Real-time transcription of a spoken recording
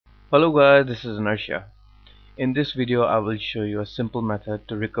Hello guys, this is Inertia. In this video I will show you a simple method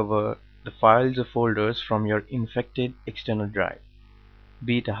to recover the files or folders from your infected external drive,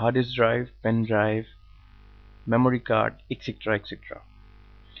 be it a hard disk drive, pen drive, memory card, etc. etc.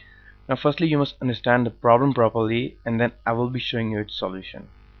 Now firstly you must understand the problem properly and then I will be showing you its solution.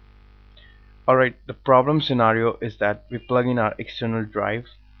 Alright, the problem scenario is that we plug in our external drive.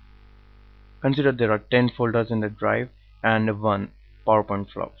 Consider there are 10 folders in the drive and one PowerPoint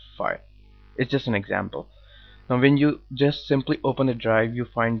file. It's just an example. Now when you just simply open the drive, you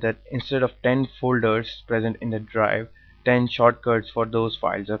find that instead of 10 folders present in the drive, 10 shortcuts for those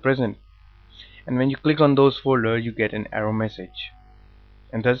files are present. And when you click on those folders, you get an error message.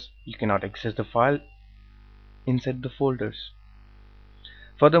 And thus, you cannot access the file inside the folders.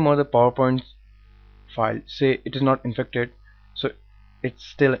 Furthermore, the PowerPoint file, say it is not infected, so it's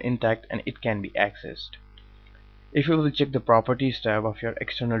still intact and it can be accessed. If you will check the properties tab of your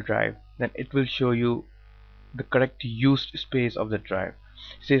external drive, then it will show you the correct used space of the drive,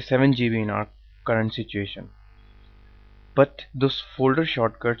 say 7 GB in our current situation. But those folder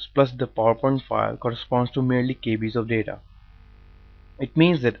shortcuts plus the PowerPoint file corresponds to merely KBs of data. It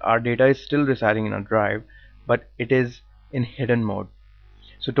means that our data is still residing in our drive, but it is in hidden mode.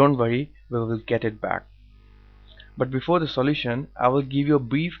 So don't worry, we will get it back. But before the solution, I will give you a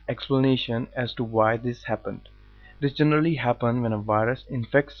brief explanation as to why this happened. This generally happens when a virus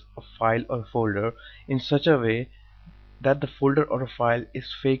infects a file or folder in such a way that the folder or a file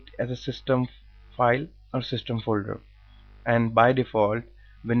is faked as a system file or system folder, and by default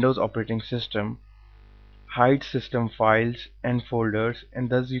Windows operating system hides system files and folders, and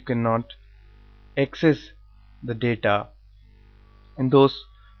thus you cannot access the data in those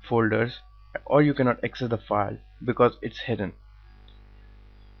folders, or you cannot access the file because it's hidden.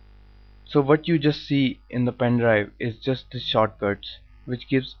 So what you just see in the pen drive is just the shortcuts, which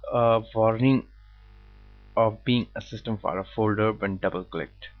gives a warning of being a system file or folder when double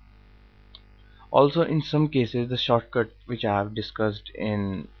clicked. Also, in some cases the shortcut which I have discussed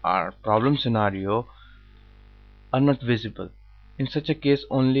in our problem scenario are not visible. In such a case,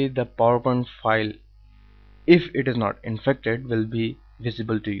 only the PowerPoint file, if it is not infected, will be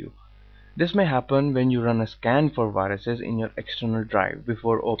visible to you. This may happen when you run a scan for viruses in your external drive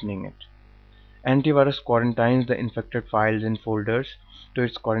before opening it. Antivirus quarantines the infected files and folders to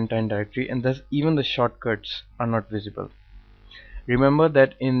its quarantine directory, and thus even the shortcuts are not visible. Remember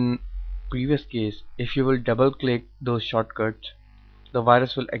that in previous case, if you will double click those shortcuts, the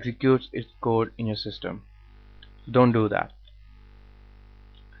virus will execute its code in your system. Don't do that.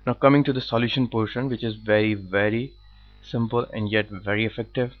 Now coming to the solution portion, which is very simple and yet very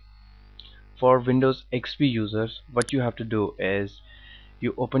effective. For Windows XP users, what you have to do is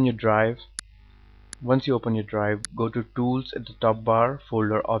you open your drive. Once you open your drive, go to Tools at the top bar,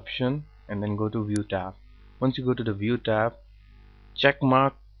 Folder option, and then go to View tab. Once you go to the View tab, check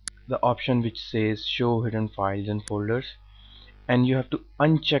mark the option which says Show Hidden Files and Folders, and you have to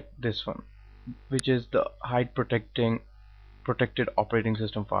uncheck this one, which is the Hide Protected Operating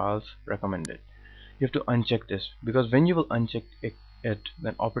System Files recommended. You have to uncheck this, because when you will uncheck it,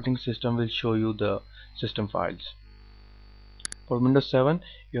 then operating system will show you the system files. For Windows 7,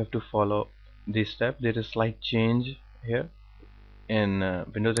 you have to follow this step. There is a slight change here. In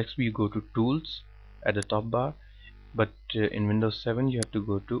Windows XP, you go to Tools at the top bar, but in Windows 7 you have to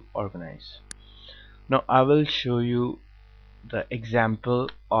go to Organize. Now I will show you the example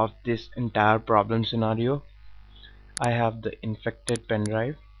of this entire problem scenario. I have the infected pen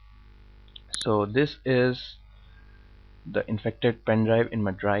drive. So this is the infected pen drive in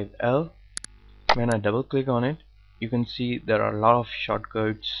my drive L. When I double click on it, you can see there are a lot of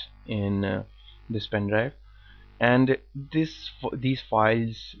shortcuts in this pen drive, and these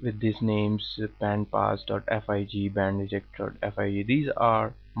files with these names, panpass.fig, bandeject.fig, these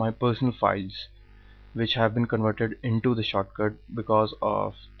are my personal files which have been converted into the shortcut because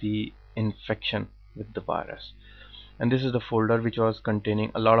of the infection with the virus. And this is the folder which was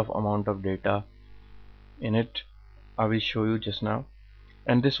containing a lot of amount of data in it. I will show you just now.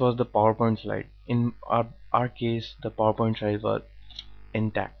 And this was the PowerPoint slide. In our case, the PowerPoint slide was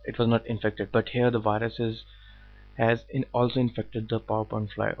intact, it was not infected, but here the viruses has also infected the PowerPoint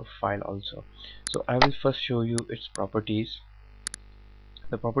file also. So I will first show you its properties.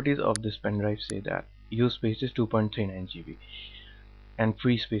 The properties of this pen drive say that use space is 2.39 GB and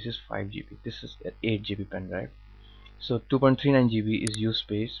free space is 5 GB. This is an 8 GB pen drive. So 2.39 GB is use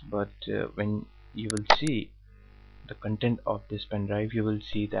space, but when you will see the content of this pen drive, you will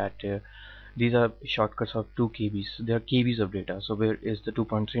see that these are shortcuts of 2 KBs. They are KBs of data. So where is the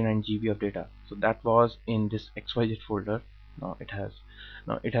 2.39 GB of data? So that was in this XYZ folder, Now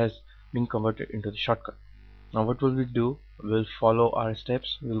it has been converted into the shortcut. Now what will we do? We'll follow our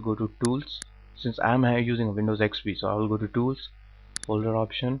steps. We'll go to tools. Since I'm using a Windows XP, so I will go to tools, folder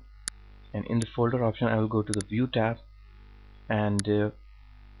option, and in the folder option I will go to the view tab, and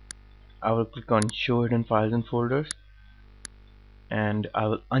I will click on show hidden files and folders, and I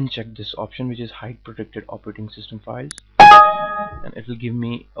will uncheck this option, which is hide protected operating system files, and it will give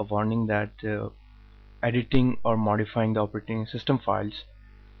me a warning that editing or modifying the operating system files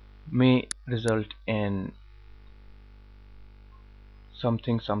may result in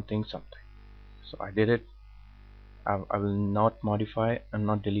something something something. So I did it. I will not modify and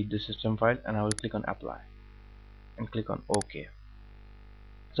not delete the system file, and I will click on apply and click on OK.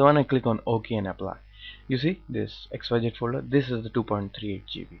 So when I click on OK and apply, you see this XYZ folder. This is the 2.38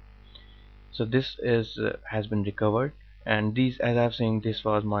 GB. So this is has been recovered, and these, as I've saying, this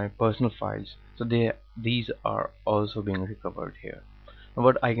was my personal files, so these are also being recovered here. Now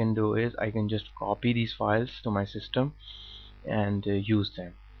what I can do is I can just copy these files to my system and use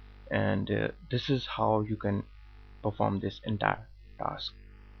them, and this is how you can perform this entire task.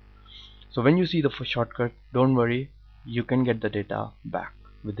 So when you see the shortcut, don't worry, you can get the data back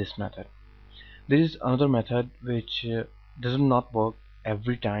with this method. There is another method which does not work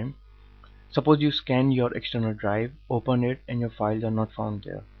every time. Suppose you scan your external drive, open it, and your files are not found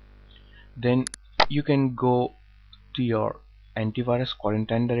there. Then you can go to your antivirus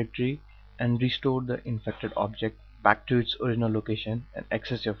quarantine directory and restore the infected object back to its original location and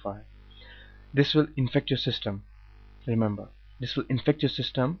access your file. This will infect your system. Remember, this will infect your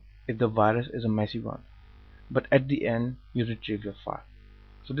system if the virus is a messy one, but at the end you retrieve your file.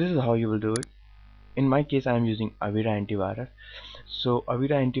 So this is how you will do it. In my case, I am using Avira antivirus. So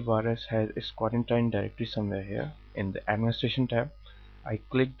Avira antivirus has its quarantine directory somewhere here in the administration tab. I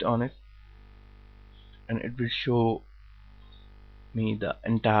clicked on it and it will show me the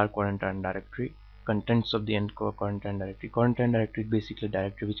entire quarantine directory, contents of the quarantine directory. Quarantine directory is basically a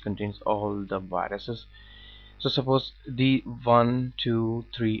directory which contains all the viruses. So suppose the 1, 2,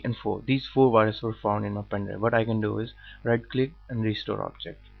 3 and 4, these 4 viruses were found in my pen drive. What I can do is right click and restore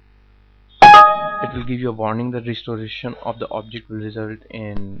object. It will give you a warning that restoration of the object will result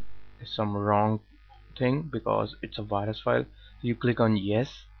in some wrong thing because it's a virus file. So you click on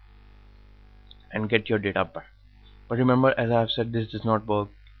yes and get your data back. But remember, as I have said, this does not work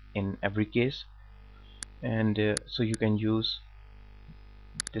in every case, and so you can use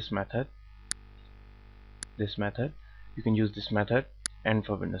this method. You can use this method, and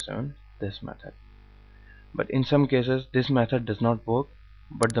for Windows 7 this method. But in some cases this method does not work,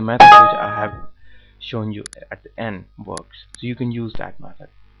 but the method which I have shown you at the end works, so you can use that method.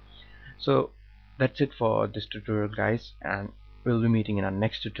 So that's it for this tutorial, guys, and we'll be meeting in our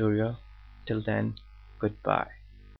next tutorial. Till then, goodbye.